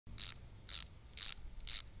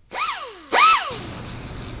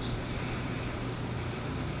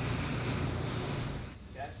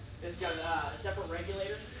It's got a separate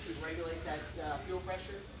regulator to regulate that fuel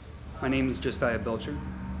pressure. My name is Josiah Belcher.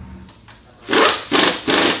 Make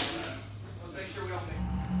sure we don't mix.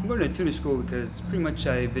 I'm going to tuner school because pretty much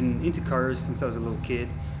I've been into cars since I was a little kid,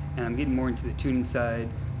 and I'm getting more into the tuning side,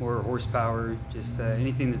 more horsepower, just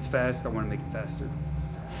anything that's fast, I want to make it faster.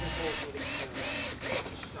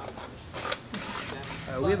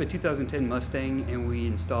 We have a 2010 Mustang, and we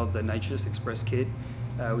installed the Nitrous Express kit.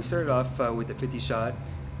 We started off with a 50 shot.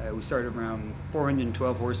 We started around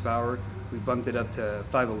 412 horsepower. We bumped it up to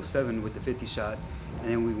 507 with the 50 shot, and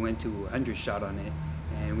then we went to 100 shot on it,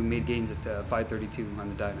 and we made gains up to 532 on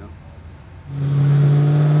the dyno.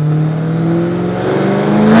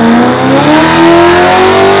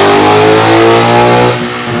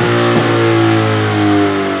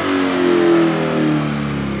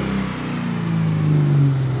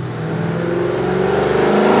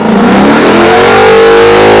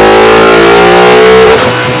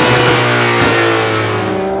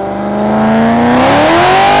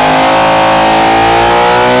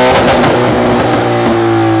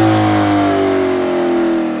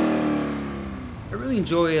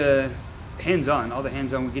 Enjoy hands-on, all the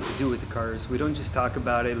hands-on we get to do with the cars. We don't just talk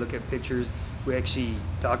about it, look at pictures, we actually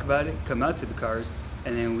talk about it, come out to the cars,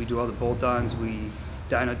 and then we do all the bolt-ons, we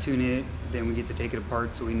dyno tune it, then we get to take it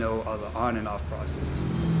apart so we know all the on and off process.